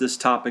 addressed this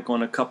topic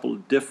on a couple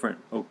of different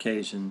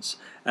occasions,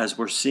 as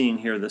we're seeing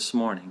here this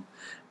morning.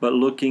 But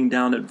looking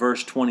down at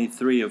verse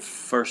 23 of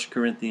 1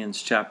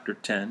 Corinthians chapter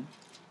 10,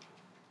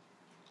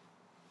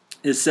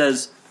 it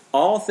says,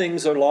 "All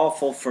things are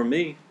lawful for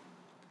me,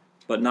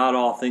 but not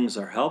all things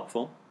are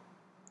helpful.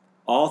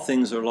 All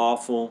things are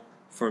lawful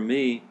for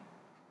me,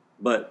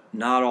 but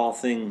not all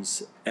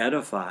things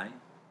edify."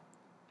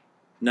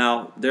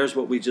 Now, there's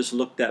what we just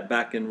looked at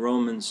back in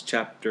Romans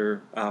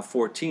chapter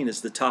 14,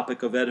 is the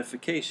topic of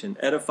edification,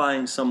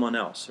 edifying someone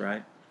else,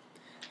 right?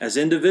 As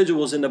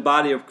individuals in the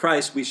body of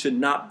Christ, we should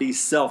not be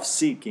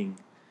self-seeking,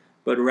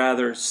 but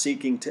rather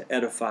seeking to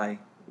edify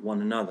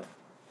one another.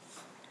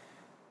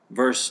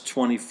 Verse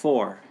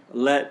 24,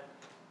 "Let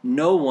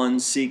no one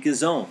seek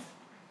his own,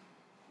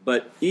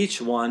 but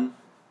each one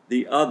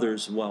the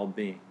other's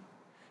well-being."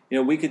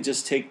 We could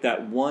just take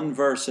that one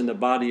verse in the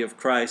body of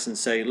Christ and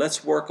say,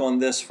 let's work on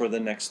this for the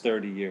next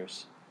 30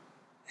 years.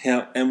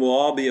 And we'll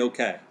all be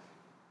okay.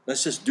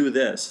 Let's just do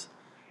this.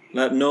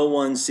 Let no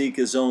one seek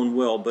his own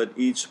will, but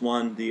each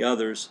one the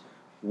other's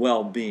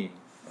well-being,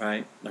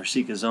 right? Or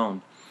seek his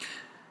own.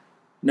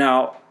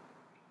 Now,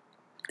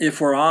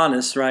 if we're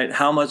honest, right,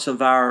 how much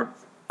of our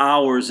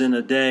hours in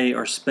a day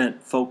are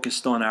spent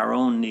focused on our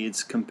own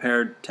needs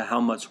compared to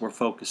how much we're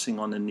focusing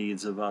on the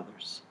needs of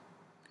others?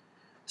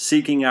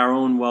 Seeking our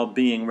own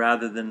well-being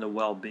rather than the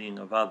well-being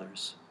of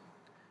others.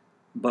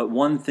 But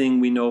one thing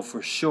we know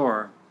for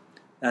sure,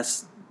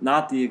 that's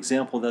not the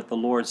example that the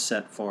Lord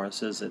set for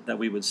us, is it? That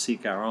we would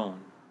seek our own.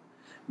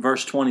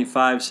 Verse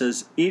 25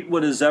 says, "Eat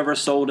what is ever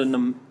sold in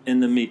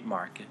the meat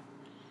market,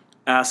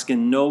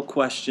 asking no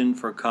question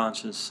for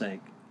conscience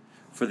sake.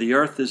 For the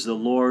earth is the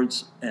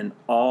Lord's and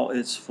all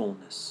its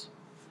fullness."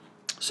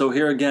 So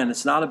here again,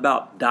 it's not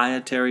about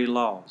dietary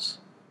laws.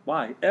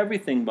 Why?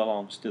 Everything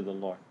belongs to the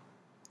Lord.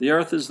 The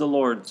earth is the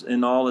Lord's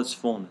in all its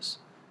fullness.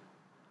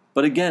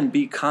 But again,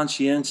 be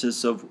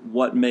conscientious of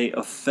what may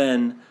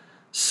offend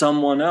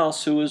someone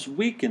else who is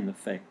weak in the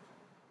faith.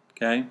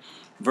 Okay?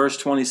 Verse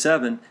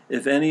 27,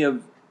 if any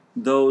of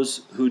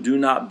those who do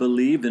not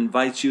believe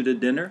invite you to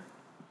dinner,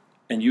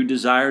 and you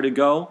desire to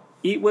go,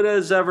 eat what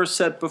is ever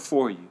set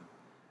before you,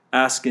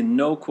 asking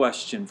no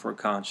question for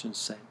conscience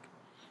sake.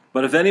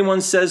 But if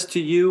anyone says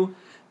to you,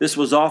 this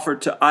was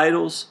offered to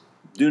idols,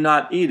 do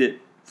not eat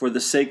it for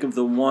the sake of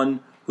the one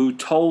who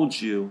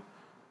told you,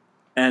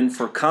 and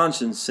for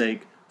conscience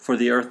sake, for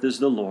the earth is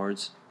the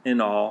Lord's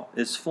in all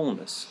its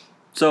fullness.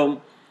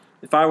 So,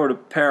 if I were to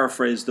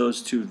paraphrase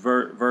those two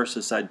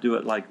verses, I'd do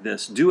it like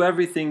this. Do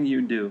everything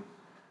you do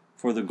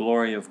for the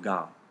glory of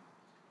God.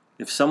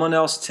 If someone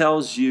else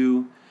tells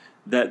you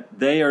that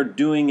they are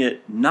doing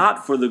it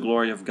not for the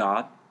glory of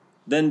God,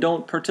 then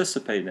don't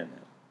participate in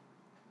it.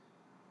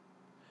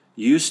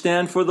 You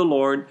stand for the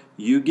Lord,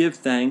 you give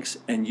thanks,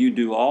 and you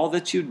do all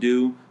that you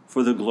do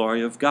for the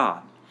glory of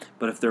God.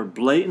 But if they're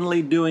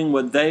blatantly doing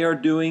what they are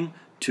doing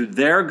to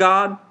their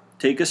God,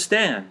 take a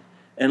stand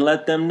and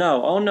let them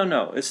know, oh,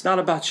 no, it's not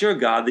about your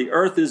God. The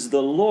earth is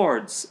the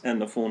Lord's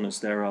and the fullness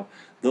thereof.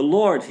 The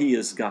Lord, He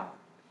is God.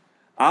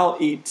 I'll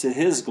eat to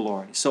His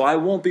glory. So I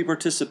won't be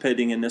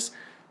participating in this.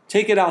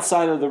 Take it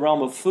outside of the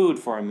realm of food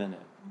for a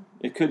minute.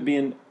 It could be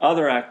in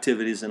other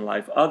activities in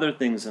life, other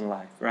things in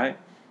life, right?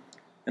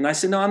 And I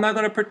said, no, I'm not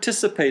going to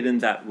participate in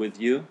that with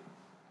you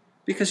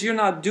because you're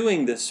not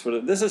doing this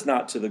this is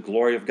not to the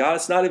glory of God.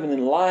 It's not even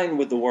in line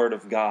with the Word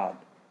of God.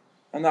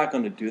 I'm not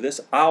going to do this.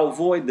 I'll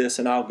avoid this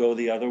and I'll go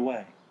the other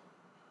way,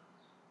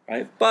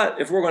 right? But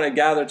if we're going to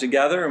gather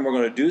together and we're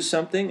going to do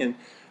something and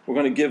we're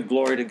going to give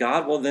glory to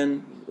God, well,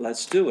 then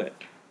let's do it.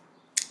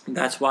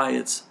 That's why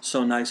it's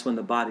so nice when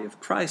the body of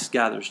Christ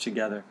gathers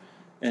together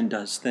and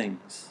does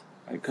things,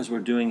 right? Because we're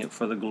doing it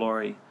for the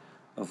glory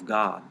of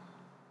God.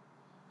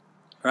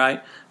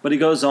 Right? But he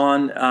goes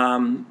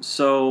on,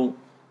 so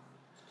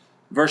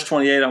verse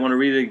 28, I want to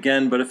read it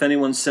again. But if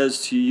anyone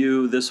says to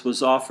you, this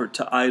was offered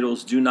to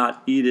idols, do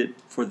not eat it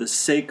for the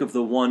sake of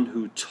the one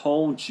who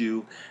told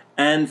you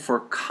and for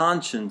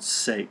conscience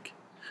sake.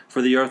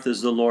 For the earth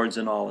is the Lord's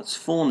in all its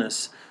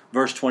fullness.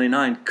 Verse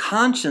 29,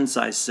 conscience,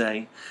 I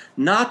say,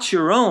 not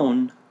your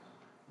own,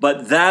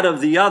 but that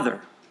of the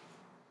other.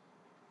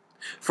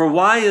 For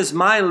why is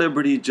my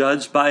liberty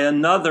judged by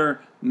another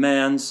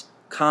man's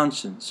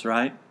conscience,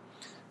 right?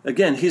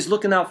 Again, he's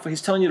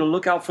telling you to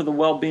look out for the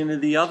well-being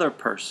of the other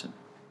person.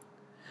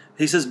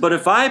 He says, but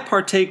if I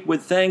partake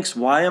with thanks,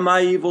 why am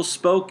I evil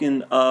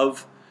spoken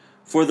of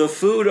for the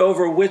food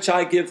over which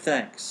I give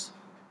thanks?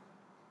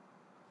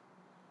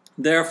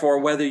 Therefore,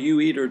 whether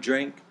you eat or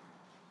drink,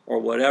 or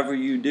whatever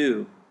you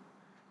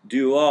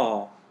do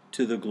all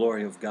to the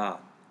glory of God.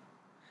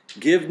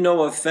 Give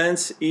no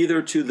offense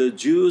either to the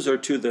Jews or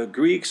to the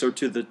Greeks or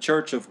to the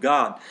church of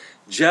God,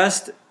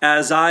 just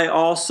as I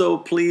also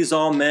please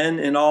all men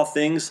in all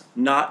things,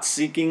 not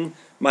seeking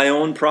my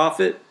own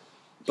profit,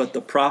 but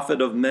the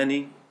profit of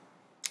many,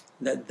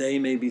 that they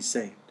may be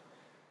saved.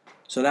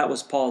 So that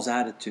was Paul's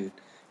attitude.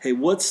 Hey,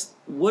 what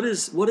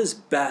is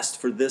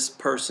best for this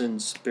person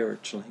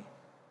spiritually?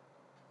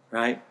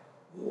 Right?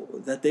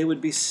 That they would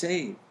be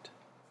saved,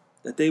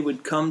 that they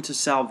would come to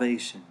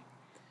salvation.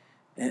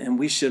 And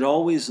we should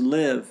always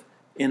live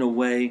in a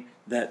way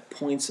that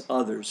points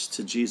others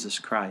to Jesus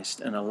Christ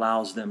and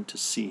allows them to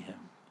see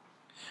Him.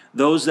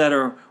 Those that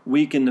are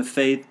weak in the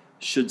faith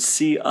should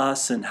see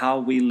us and how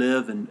we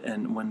live,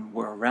 and when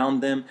we're around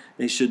them,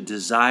 they should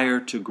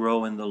desire to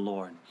grow in the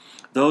Lord.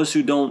 Those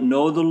who don't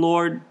know the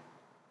Lord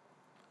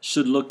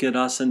should look at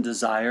us and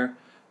desire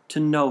to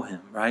know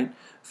Him, right?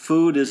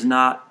 Food is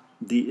not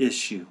the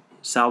issue.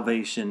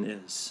 Salvation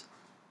is.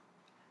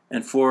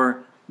 And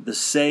for the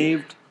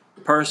saved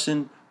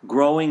person,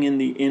 growing in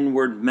the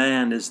inward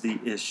man is the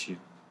issue.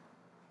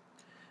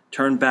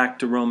 Turn back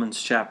to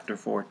Romans chapter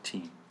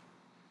 14.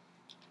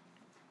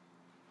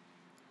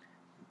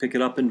 Pick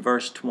it up in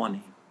verse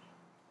 20.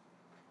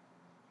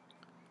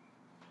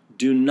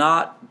 Do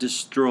not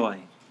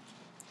destroy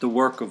the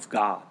work of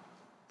God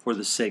for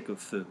the sake of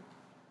food.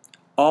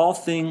 All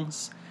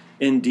things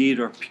indeed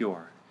are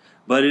pure,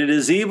 but it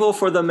is evil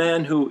for the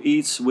man who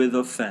eats with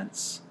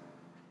offense.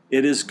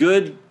 It is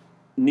good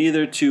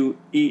neither to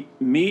eat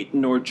meat,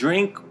 nor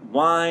drink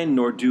wine,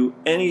 nor do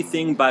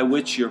anything by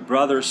which your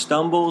brother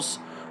stumbles,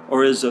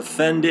 or is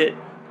offended,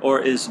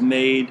 or is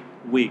made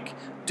weak.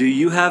 Do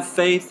you have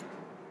faith?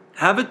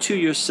 Have it to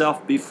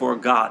yourself before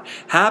God.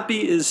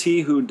 Happy is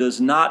he who does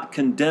not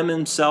condemn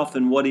himself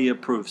in what he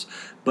approves,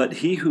 but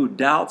he who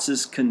doubts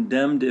is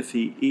condemned if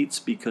he eats,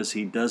 because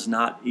he does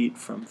not eat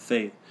from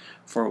faith.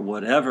 For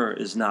whatever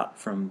is not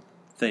from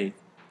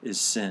faith is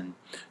sin.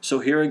 So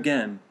here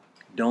again,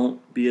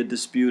 don't be a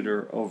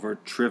disputer over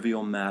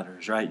trivial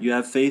matters, right? You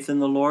have faith in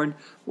the Lord?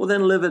 Well,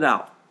 then live it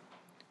out.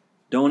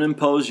 Don't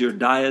impose your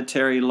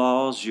dietary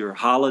laws, your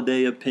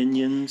holiday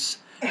opinions,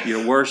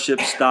 your worship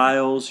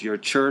styles, your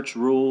church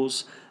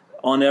rules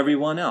on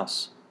everyone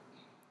else.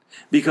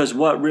 Because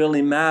what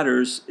really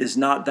matters is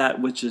not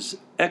that which is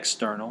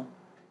external,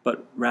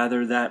 but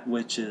rather that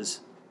which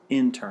is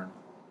internal.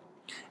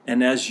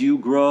 And as you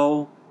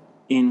grow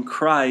in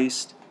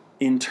Christ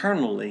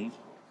internally,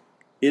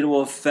 it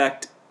will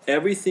affect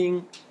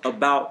everything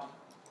about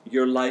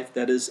your life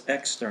that is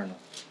external.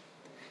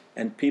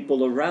 And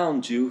people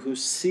around you who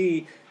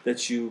see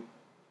that you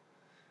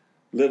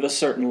live a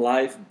certain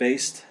life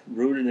based,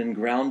 rooted, and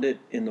grounded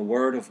in the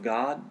Word of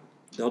God,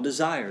 they'll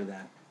desire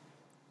that.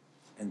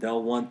 And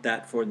they'll want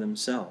that for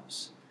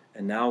themselves.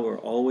 And now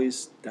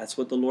that's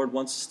what the Lord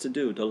wants us to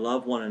do, to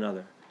love one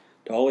another,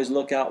 to always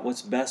look out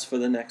what's best for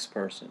the next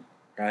person,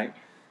 right?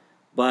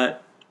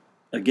 But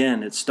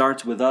again, it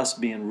starts with us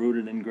being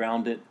rooted and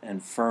grounded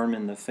and firm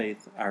in the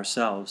faith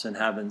ourselves and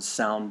having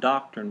sound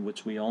doctrine,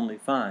 which we only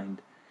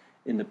find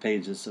in the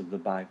pages of the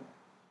Bible.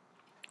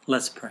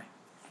 Let's pray.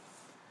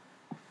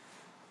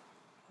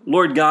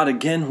 Lord God,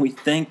 again, we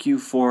thank you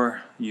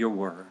for your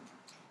word.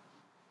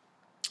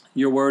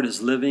 Your word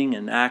is living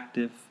and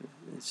active.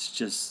 It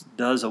just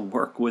does a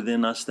work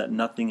within us that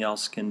nothing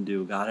else can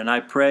do, God. And I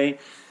pray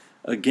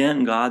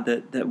again, God,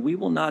 that we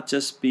will not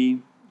just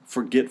be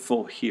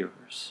forgetful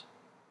hearers.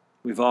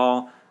 We've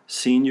all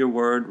seen your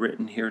word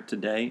written here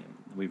today.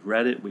 We've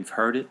read it. We've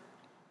heard it.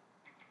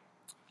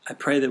 I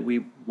pray that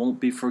we won't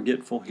be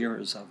forgetful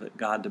hearers of it,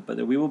 God, but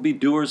that we will be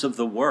doers of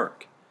the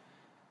work.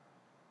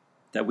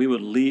 That we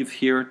would leave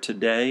here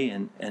today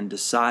and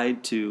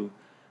decide to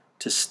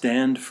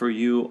stand for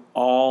you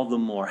all the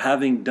more.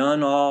 Having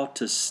done all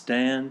to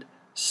stand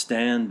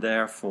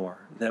therefore.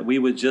 That we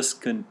would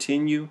just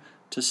continue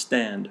to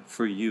stand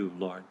for you,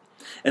 Lord.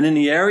 And in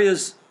the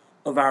areas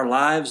of our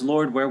lives,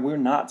 Lord, where we're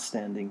not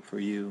standing for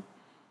you,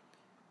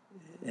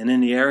 and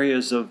in the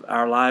areas of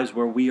our lives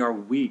where we are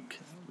weak,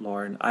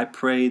 Lord, I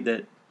pray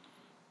that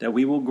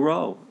we will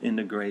grow in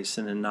the grace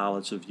and the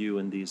knowledge of you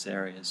in these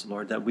areas,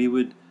 Lord, that we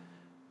would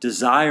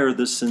desire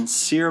the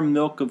sincere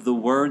milk of the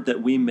word,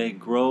 that we may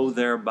grow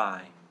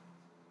thereby,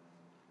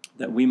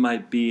 that we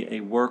might be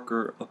a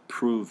worker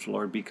approved,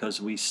 Lord,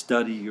 because we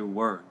study your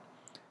word.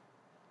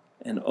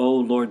 And oh,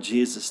 Lord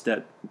Jesus,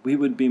 that we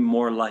would be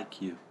more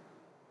like you,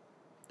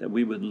 that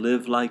we would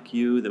live like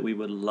you, that we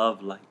would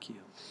love like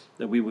you,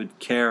 that we would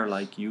care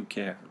like you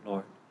care,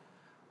 Lord,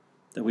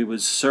 that we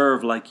would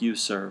serve like you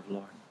serve,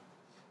 Lord.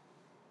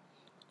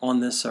 On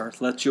this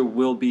earth, let your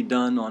will be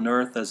done on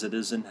earth as it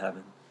is in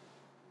heaven.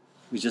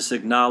 We just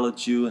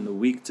acknowledge you in the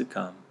week to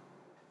come.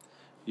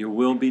 Your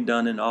will be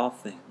done in all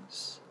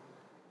things.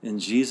 In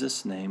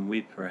Jesus' name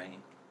we pray.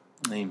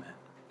 Amen.